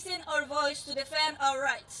we're raising our voice to defend our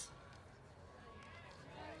rights.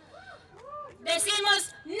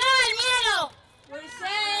 Decimos no al miedo. We're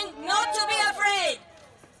saying not to be afraid.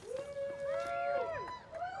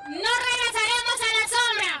 No regresaremos a la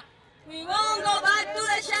sombra. We won't go back to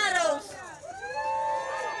the shadows.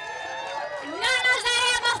 No nos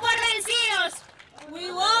daremos por vencidos.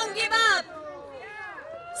 We won't give up.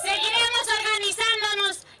 Seguiremos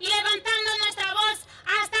organizándonos y levantando nuestra voz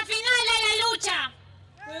hasta el final de la lucha.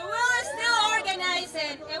 We will still organize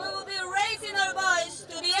it, and we will be raising our voice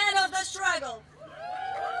to the end of the struggle.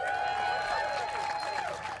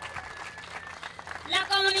 La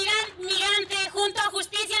comunidad migrante, junto a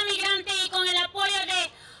Justicia Migrante y con el apoyo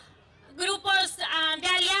de grupos de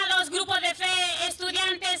aliados, grupos de fe,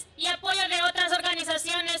 estudiantes y apoyo de otras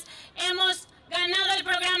organizaciones, hemos ganado el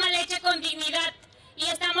programa Leche con Dignidad y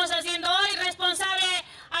estamos haciendo hoy responsable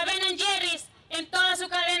a Ben & Jerry's en toda su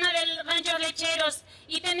cadena de ranchos lecheros,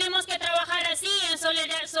 y tenemos que trabajar así en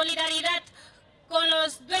solidaridad con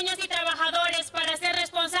los dueños y trabajadores para ser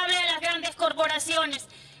responsables de las grandes corporaciones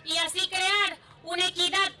y así crear una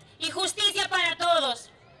equidad y justicia para todos.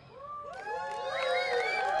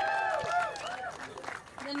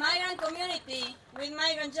 The migrant community, with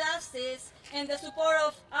migrant justice and the support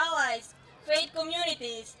of allies, faith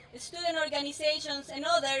communities, student organizations, and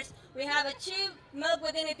others, we have achieved Milk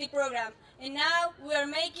with Dignity program, and now we are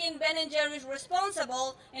making Ben & Jerry's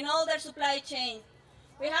responsible in all their supply chain.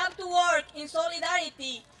 We have to work in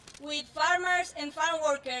solidarity with farmers and farm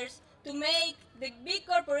workers to make the big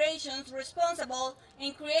corporations responsible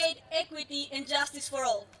and create equity and justice for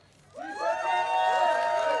all.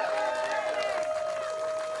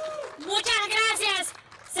 Muchas gracias.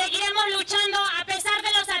 Seguiremos luchando a pesar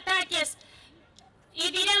de los ataques y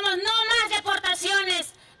diremos no más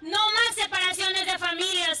deportaciones, no más separaciones de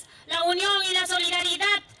familias, la unión y la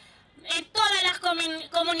solidaridad en todas las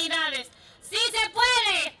comunidades. ¡Sí se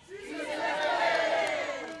puede! ¡Sí se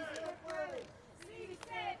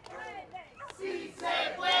puede! ¡Sí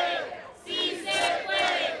se puede! ¡Sí se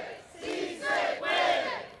puede! ¡Sí se puede!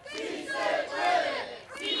 ¡Sí se puede! ¡Sí se puede!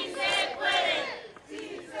 ¡Sí se puede! ¡Sí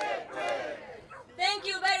se puede! Thank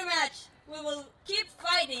you very much. We will keep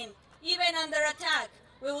fighting, even under attack.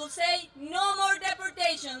 We will say no more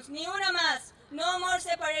deportations, ni una más, no more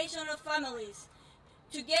separation of families.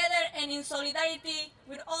 Together and in solidarity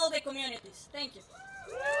with all the communities. Thank you.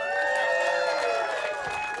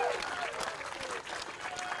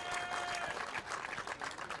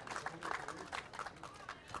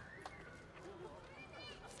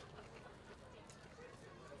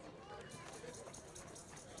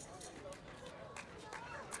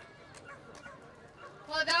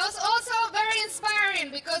 Well, that was also very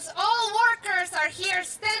inspiring because all workers are here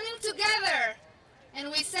standing together. And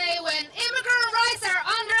we say when immigrant rights are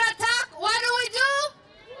under attack, what do?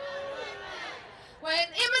 When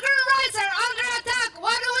immigrant rights are under attack,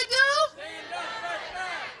 what do?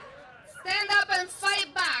 Stand up and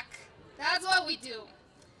fight back. That's what we do.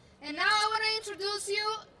 And now I want to introduce you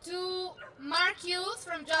to Mark Hughes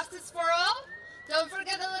from Justice for All. Don't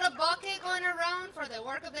forget the little bucket going around for the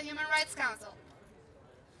work of the Human Rights Council.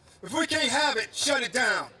 If we can't have it, shut it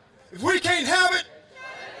down. If we can't have it,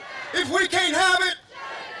 if we can't have it,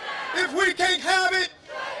 if we can't have it,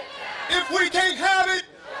 if we can't have it,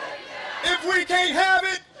 if we can't have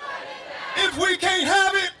it, if we can't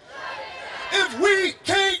have it, if we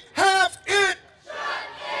can't have it.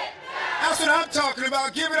 That's what I'm talking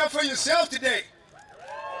about. Give it up for yourself today.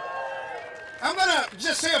 I'm gonna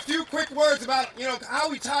just say a few quick words about, how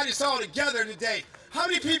we tie this all together today. How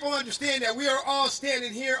many people understand that we are all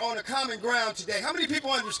standing here on a common ground today? How many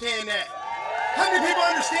people understand that? How many people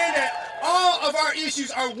understand that all of our issues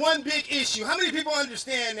are one big issue? How many people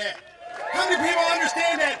understand that? How many people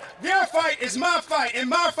understand that their fight is my fight, and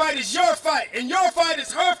my fight is your fight, and your fight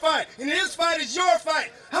is her fight, and his fight is your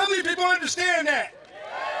fight? How many people understand that?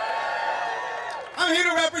 I'm here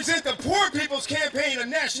to represent the Poor People's Campaign, a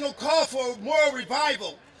national call for moral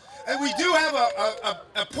revival. And we do have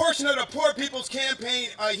a portion of the Poor People's Campaign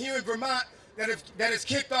here in Vermont that is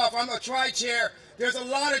kicked off. I'm a tri-chair. There's a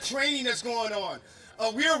lot of training that's going on.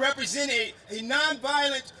 we are representing a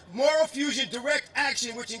nonviolent moral fusion direct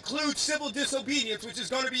action, which includes civil disobedience, which is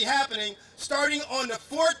going to be happening starting on the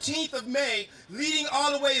 14th of May, leading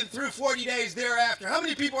all the way through 40 days thereafter. How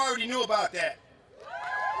many people already knew about that?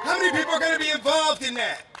 How many people are going to be involved in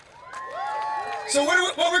that? So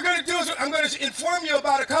what we're going to do is I'm going to inform you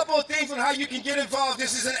about a couple of things on how you can get involved.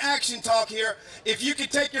 This is an action talk here. If you can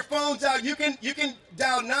take your phones out, you can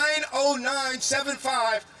dial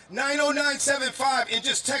 90975 90975 and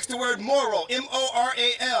just text the word moral,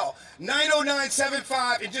 M-O-R-A-L,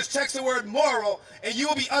 90975 and just text the word moral, and you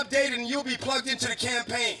will be updated and you'll be plugged into the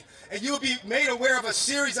campaign. And you'll be made aware of a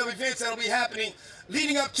series of events that will be happening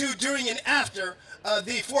leading up to, during, and after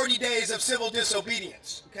the 40 days of civil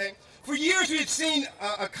disobedience. Okay? For years we had seen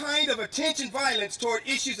a kind of attention violence toward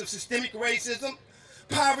issues of systemic racism,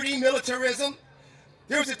 poverty, militarism.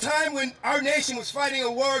 There was a time when our nation was fighting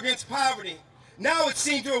a war against poverty. Now it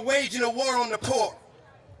seems we're waging a war on the poor.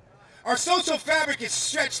 Our social fabric is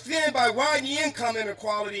stretched thin by widening income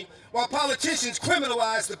inequality, while politicians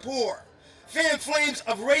criminalize the poor, fan flames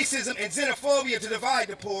of racism and xenophobia to divide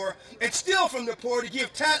the poor, and steal from the poor to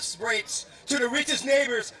give tax breaks to the richest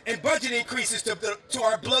neighbors and budget increases to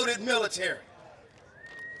our bloated military.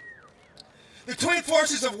 The twin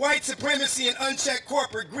forces of white supremacy and unchecked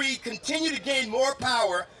corporate greed continue to gain more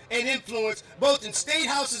power and influence both in state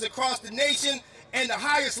houses across the nation and the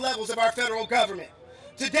highest levels of our federal government.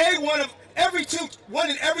 Today, one in every two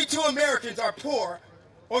Americans are poor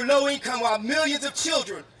or low income, while millions of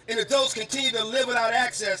children and adults continue to live without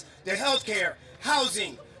access to health care,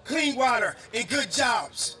 housing, clean water, and good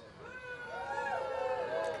jobs.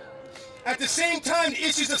 At the same time, the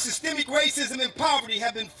issues of systemic racism and poverty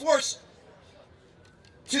have been forced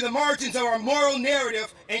to the margins of our moral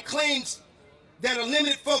narrative, and claims that a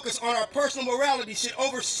limited focus on our personal morality should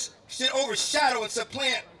overshadow and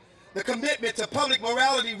supplant the commitment to public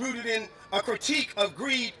morality rooted in a critique of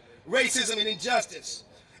greed, racism, and injustice.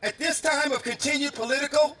 At this time of continued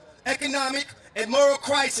political, economic, and moral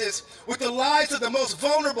crisis, with the lives of the most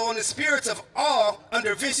vulnerable and the spirits of all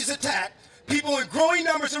under vicious attack, people in growing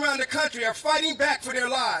numbers around the country are fighting back for their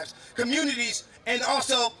lives, communities, and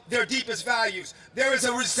also their deepest values. There is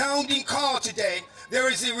a resounding call today. There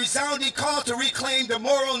is a resounding call to reclaim the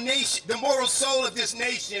moral soul of this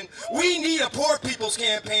nation. We need a Poor People's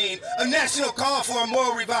Campaign, a national call for a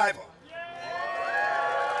moral revival.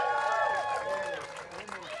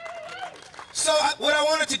 So what I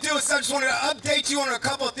wanted to do is I just wanted to update you on a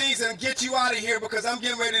couple of things and get you out of here, because I'm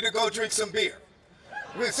getting ready to go drink some beer.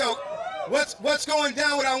 So what's going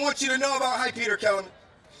down, what I want you to know about, hi Peter Kellerman.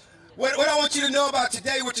 What I want you to know about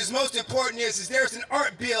today, which is most important, is there's an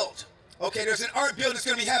art build. Okay, there's an art build that's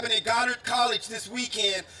going to be happening at Goddard College this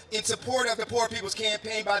weekend in support of the Poor People's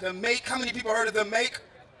Campaign by the Make. How many people heard of the Make?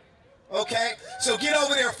 Okay, so get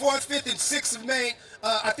over there 4th, 5th, and 6th of May.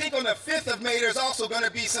 I think on the 5th of May, there's also going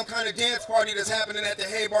to be some kind of dance party that's happening at the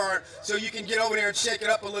Hay Barn, so you can get over there and shake it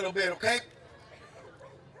up a little bit, okay?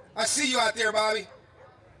 I see you out there, Bobby.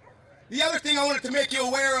 The other thing I wanted to make you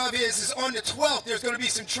aware of is on the 12th, there's going to be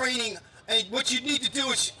some training. And what you need to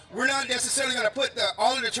do is, we're not necessarily going to put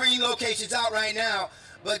all of the training locations out right now,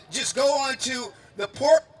 but just go on to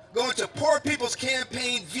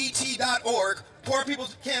poorpeoplescampaignvt.org,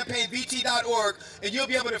 poorpeoplescampaignvt.org, and you'll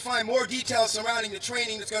be able to find more details surrounding the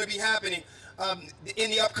training that's going to be happening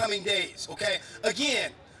in the upcoming days, okay?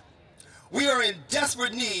 Again, we are in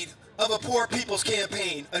desperate need of a Poor People's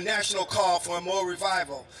Campaign, a national call for a moral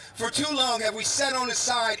revival. For too long have we sat on the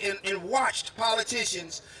side and watched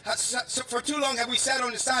politicians. For too long have we sat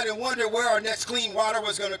on the side and wondered where our next clean water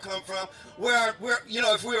was going to come from, where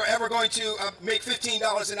if we were ever going to make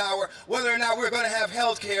 $15 an hour, whether or not we're going to have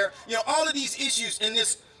health care. All of these issues in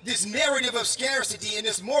this narrative of scarcity and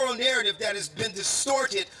this moral narrative that has been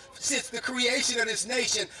distorted since the creation of this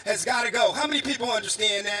nation has got to go. How many people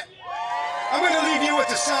understand that? I'm going to leave you with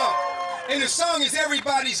the song. And the song is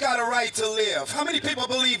Everybody's Got a Right to Live. How many people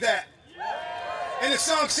believe that? And the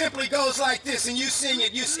song simply goes like this, and you sing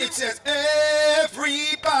it. It says,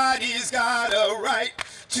 everybody's got a right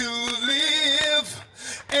to live.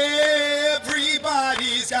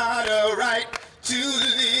 Everybody's got a right to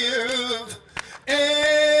live.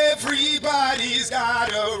 Everybody's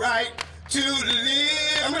got a right to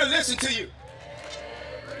live. I'm going to listen to you.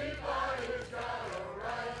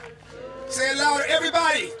 Say it louder,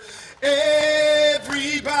 everybody.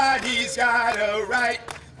 Everybody's got a right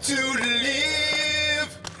to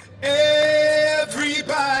live.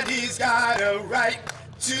 Everybody's got a right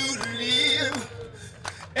to live.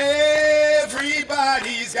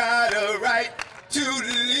 Everybody's got a right to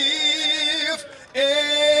live.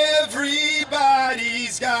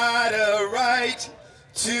 Everybody's got a right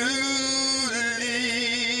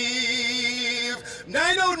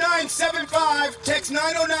 90975. Text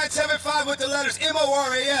 90975 with the letters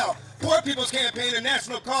MORAL. Poor People's Campaign, a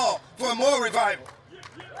national call for more revival.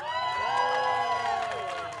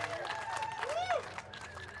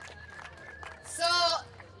 So,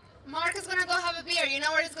 Mark is gonna go have a beer. You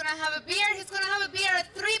know where he's gonna have a beer? He's gonna have a beer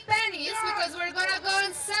at 3 pennies because we're gonna go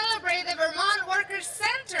and celebrate the Vermont Workers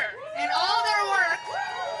Center and all their work.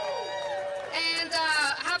 And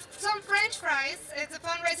have some French fries. It's a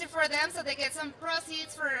fundraiser for them so they get some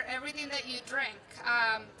proceeds for everything that you drink.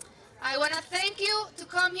 I want to thank you to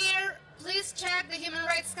come here. Please check the Human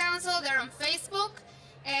Rights Council. They're on Facebook.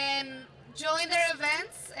 And join their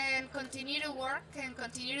events and continue to work and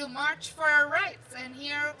continue to march for our rights. And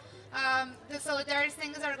here, the Solidarity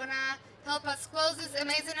Singers are going to help us close this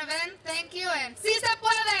amazing event. Thank you, and ¡sí se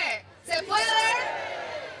puede! ¿Se puede?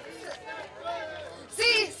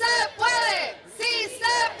 ¡Sí se puede! ¡Sí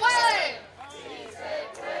se puede!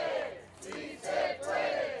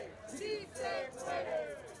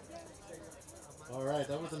 All right,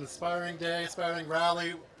 that was an inspiring day, inspiring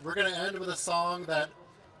rally. We're going to end with a song that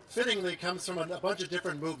fittingly comes from a bunch of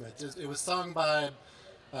different movements. It was sung by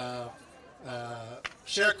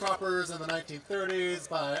sharecroppers in the 1930s,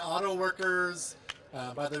 by auto workers,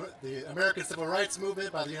 by the American Civil Rights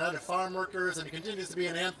Movement, by the United Farm Workers, and it continues to be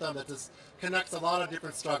an anthem that just connects a lot of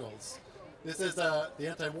different struggles. This is the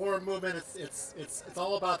anti-war movement. It's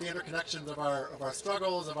all about the interconnections of our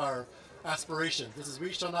struggles, of our aspirations. This is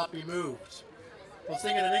 "We Shall Not Be Moved." We'll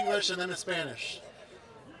sing it in English and then in Spanish.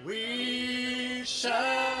 We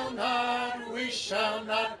shall not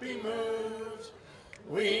be moved.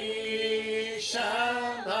 We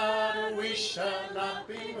shall not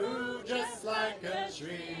be moved, just like a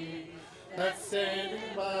tree that's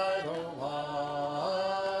standing by the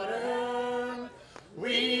water.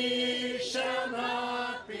 We shall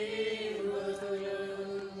not be moved.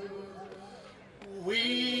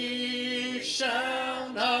 We shall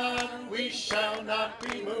not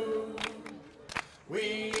be moved.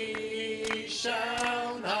 We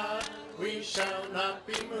shall not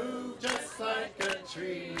be moved, just like a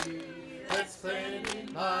tree that's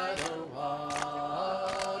standing by the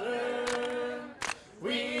water.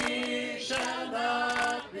 We shall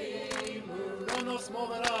not be moved. No nos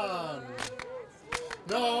moverán.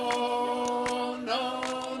 No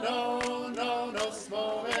nos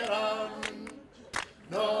moverán.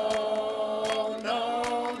 No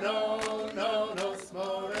nos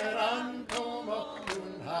moverán como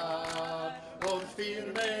un árbol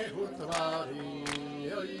firme junto a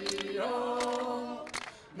río.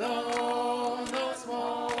 No nos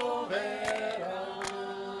moverán.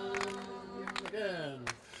 Again.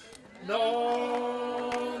 No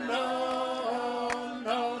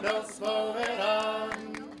nos moverán.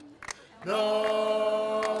 No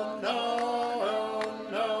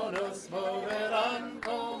nos moverán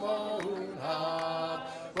como un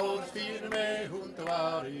árbol firme junto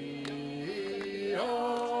a río.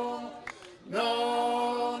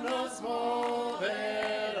 No nos moverán.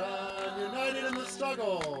 United in the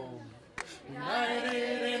struggle.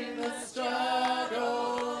 United in the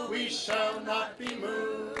struggle. We shall not be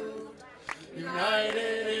moved.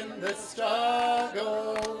 United in the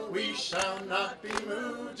struggle. We shall not be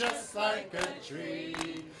moved, just like a tree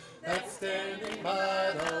that's standing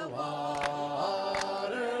by the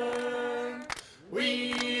water.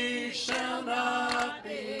 We shall not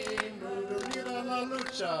be moved. Unida en la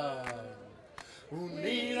lucha.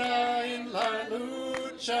 Unida en la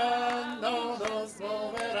lucha, no nos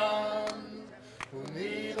moverán.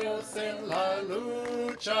 Unidos en la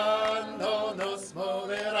lucha, no nos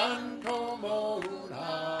moverán como un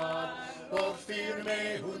árbol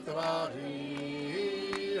firme junto a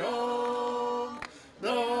río.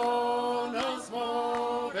 No nos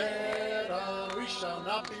moverán. We shall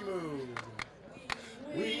not be moved.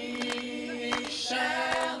 We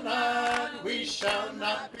shall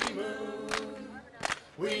not be moved.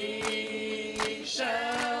 We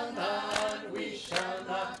shall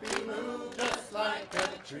not be moved, just like a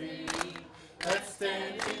tree that's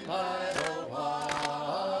standing by the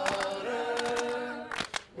water.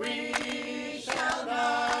 We shall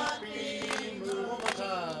not be moved. One more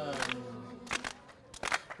time.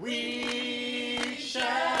 We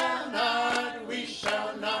shall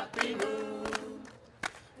not be moved.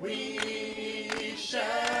 We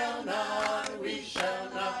shall not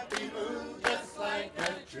be moved, just like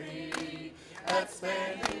a tree that's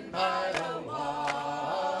standing by the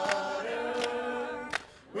water.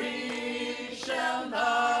 We shall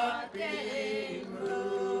not be moved.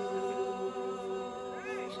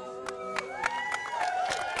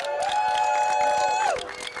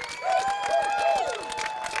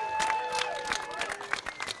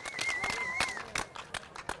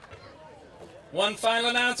 one final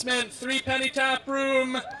announcement, 3 Penny Tap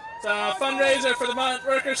Room. It's a fundraiser for the Vermont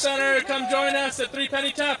Workers Center. Come join us at 3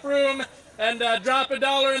 Penny Tap Room and drop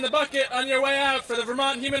 $1 in the bucket on your way out for the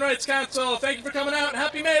Vermont Human Rights Council. Thank you for coming out.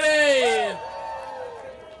 Happy May Day!